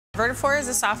Vertafore is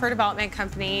a software development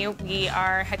company. We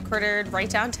are headquartered right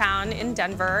downtown in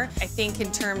Denver. I think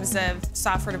in terms of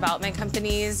software development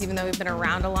companies, even though we've been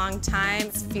around a long time,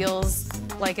 it feels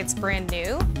like it's brand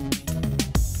new.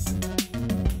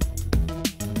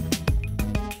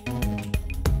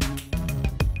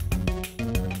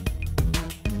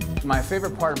 My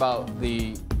favorite part about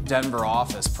the Denver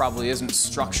office probably isn't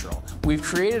structural. We've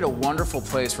created a wonderful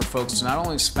place for folks to not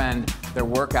only spend their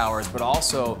work hours, but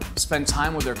also spend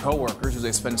time with their coworkers who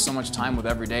they spend so much time with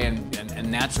every day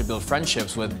and naturally build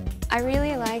friendships with. I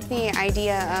really like the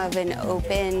idea of an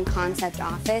open concept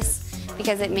office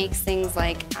because it makes things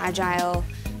like agile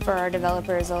for our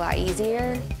developers a lot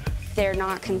easier. They're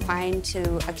not confined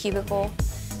to a cubicle,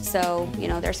 so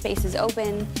their space is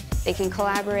open, they can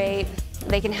collaborate,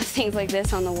 they can have things like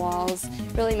this on the walls,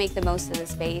 really make the most of the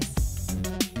space.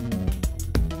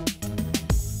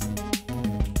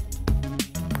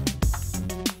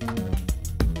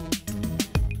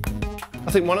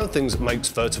 I think one of the things that makes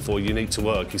Vertafore unique to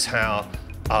work is how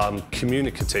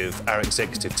communicative our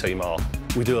executive team are.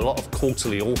 We do a lot of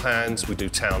quarterly all-hands, we do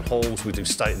town halls, we do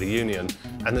State of the Union,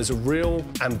 and there's a real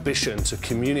ambition to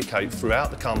communicate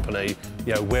throughout the company,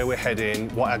 where we're heading,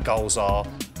 what our goals are,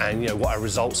 and what our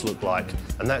results look like.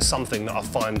 And that's something that I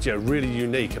find really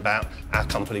unique about our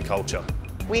company culture.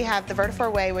 We have the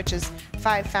Vertafore Way, which is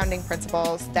 5 founding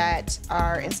principles that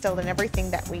are instilled in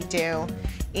everything that we do.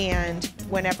 And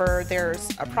whenever there's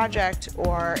a project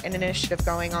or an initiative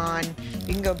going on,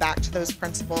 you can go back to those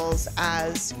principles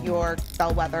as your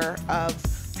bellwether of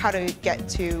how to get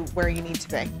to where you need to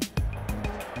be.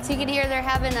 So you can hear they're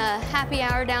having a happy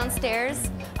hour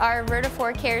downstairs. Our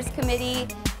Vertafore Cares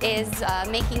Committee is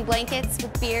making blankets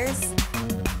with beers.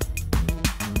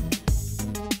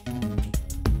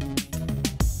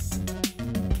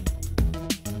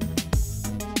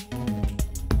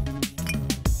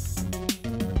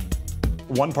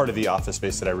 One part of the office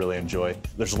space that I really enjoy,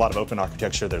 there's a lot of open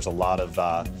architecture, there's a lot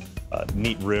of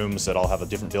neat rooms that all have a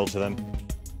different feel to them.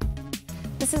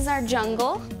 This is our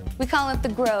jungle. We call it the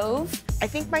Grove. I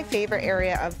think my favorite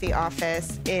area of the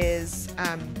office is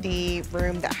the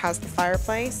room that has the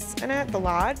fireplace in it, the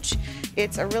lodge.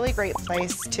 It's a really great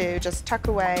place to just tuck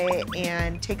away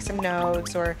and take some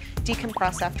notes or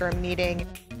decompress after a meeting.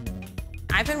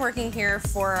 I've been working here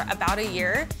for about a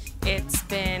year. It's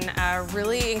been a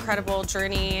really incredible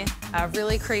journey, a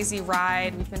really crazy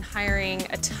ride. We've been hiring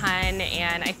a ton,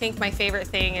 and I think my favorite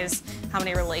thing is how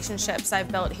many relationships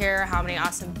I've built here, how many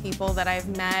awesome people that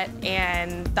I've met,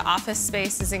 and the office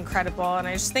space is incredible, and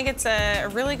I just think it's a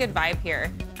really good vibe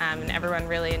here, and everyone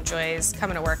really enjoys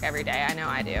coming to work every day. I know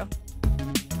I do.